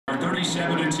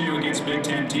27-2 against Big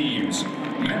Ten teams.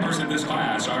 Members of this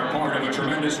class are part of a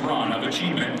tremendous run of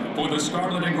achievement for the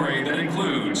Scarlet and Gray that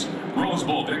includes Rose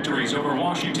Bowl victories over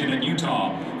Washington and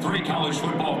Utah, 3 college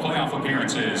football playoff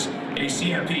appearances, a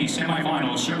CFP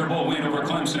semifinals Sugar Bowl win over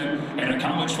Clemson, and a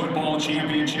college football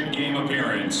championship game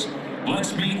appearance.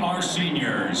 Let's meet our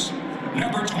seniors.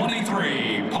 Number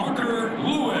 23, Parker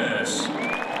Lewis.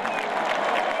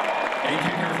 A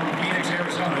kicker from Phoenix,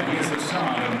 Arizona. He is the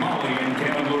son of Molly and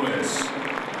Kevin Lewis.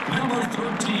 Number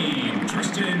 13,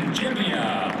 Tristan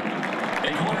Gebbia.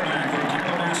 A quarterback from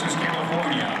Calabasas,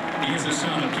 California. He is the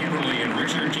son of Kimberly and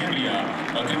Richard Gebbia.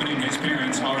 Accompanying his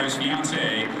parents are his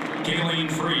fiancée, Kayleen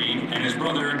Free, and his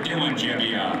brother, Dylan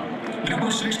Gebbia.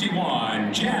 Number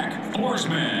 61, Jack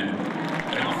Forsman.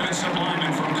 An offensive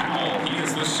lineman from Powell. He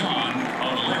is the son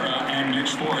of Lara and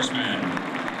Mitch Forsman.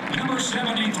 Number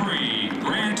 73,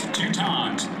 Grant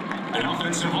Toutant, an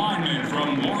offensive lineman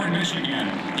from Warren, Michigan.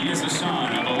 He is the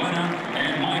son of Elena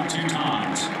and Mike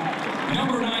Toutant.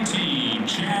 Number 19,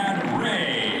 Chad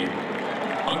Ray,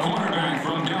 a quarterback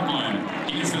from Dublin.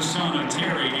 He is the son of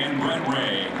Terry and Brett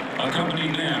Ray.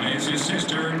 Accompanying them is his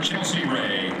sister, Chelsea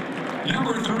Ray.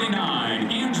 Number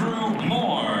 39, Andrew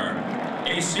Moore,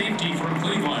 a safety from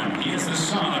Cleveland. He is the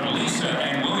son of Lisa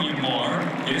and William Moore.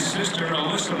 His sister,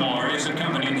 Alyssa Moore, is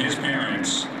accompanying his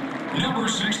parents. Number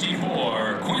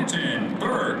 64, Quentin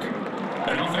Burke,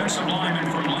 an offensive lineman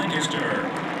from Lancaster.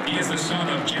 He is the son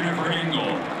of Jennifer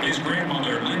Engel. His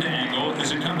grandmother, Linda Engel,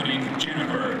 is accompanying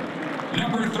Jennifer.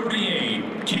 Number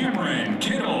 38, Cameron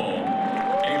Kittle,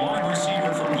 a wide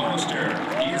receiver from Gloucester.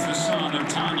 He is the son of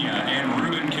Tanya and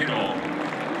Reuben Kittle.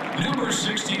 Number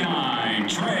 69,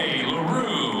 Trey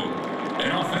LaRue,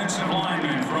 an offensive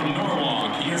lineman from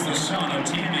Norwalk. He is the son of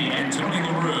Tammy and Tony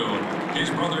LaRue. His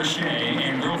brother Shay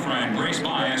and girlfriend Grace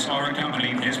Bias are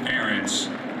accompanying his parents.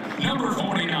 Number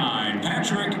 49,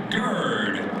 Patrick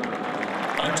Gerd,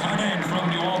 a tight end from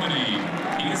New Albany.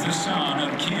 He is the son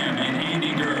of Kim and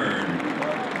Andy Gerd.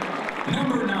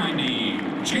 Number 90,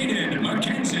 Jaden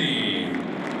McKenzie,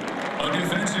 a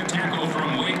defensive tackle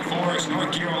from Wake Forest,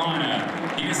 North Carolina.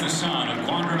 He is the son of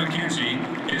Quandra McKenzie.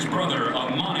 His brother,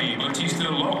 Amani Batista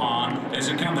Lohan, is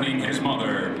accompanying his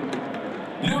mother.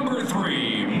 Number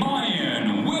 3,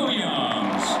 Mayan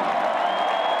Williams, a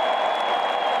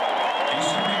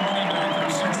starting running back from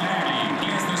Cincinnati.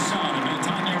 He is the son of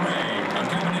Natanya Ray.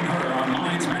 Accompanying her are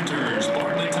Mayan's mentors,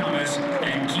 Bartley Thomas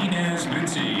and Keenez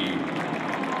Mincy.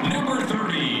 Number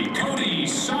 30, Cody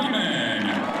Simon,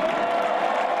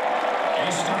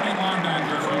 a starting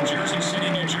linebacker from Jersey City,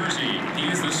 New Jersey. He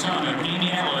is the son of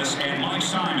Amy Ellis and Mike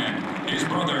Simon. His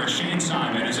brother, Shane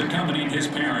Simon, is accompanying his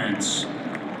parents.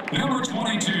 Number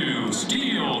 22,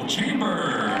 Steele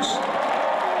Chambers, a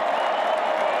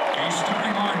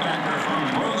starting linebacker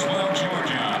from Roswell,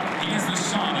 Georgia. He is the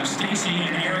son of Stacy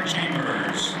and Eric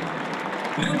Chambers.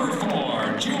 Number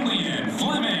 4, Julian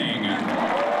Fleming, a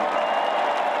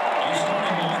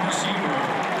starting wide receiver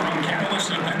from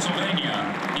Catalyst, Pennsylvania.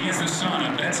 He is the son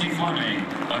of Betsy Fleming.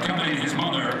 Accompanying his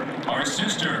mother are his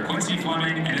sister, Quincy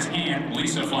Fleming, and his aunt,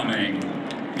 Lisa Fleming.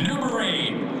 Number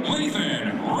 8,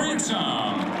 Lathan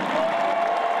Ransom,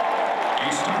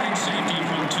 a starting safety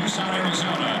from Tucson,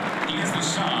 Arizona. He is the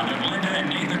son of Linda and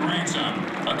Nathan Ransom.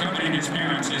 Accompanying his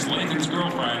parents is Lathan's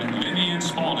girlfriend, Vivian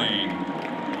Spalding.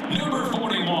 Number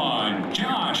 41,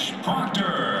 Josh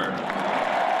Proctor,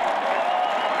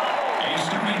 a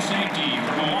starting safety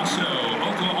from Owasso,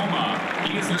 Oklahoma.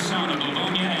 He is the son of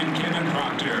Livonia and Kevin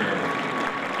Proctor.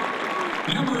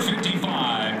 Number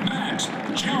 55, Matt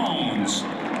Jones, a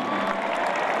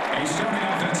starting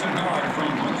offensive guard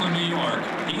from Brooklyn, New York.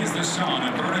 He is the son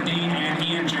of Bernadine and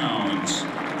Ian Jones.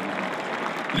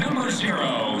 Number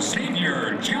 0,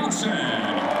 Xavier Johnson,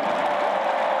 an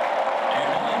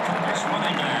all-purpose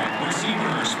running back,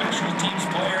 receiver, special teams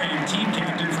player, and team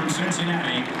captain from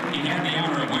Cincinnati. He had the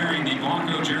honor of wearing the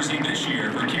Blanco jersey this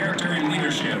year for character and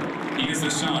leadership. He is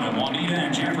the son of Juanita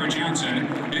and Jeffrey Johnson.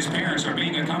 His parents are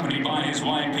being accompanied by his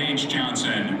wife, Paige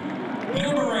Johnson.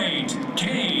 Number 8,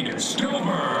 Cade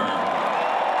Stover,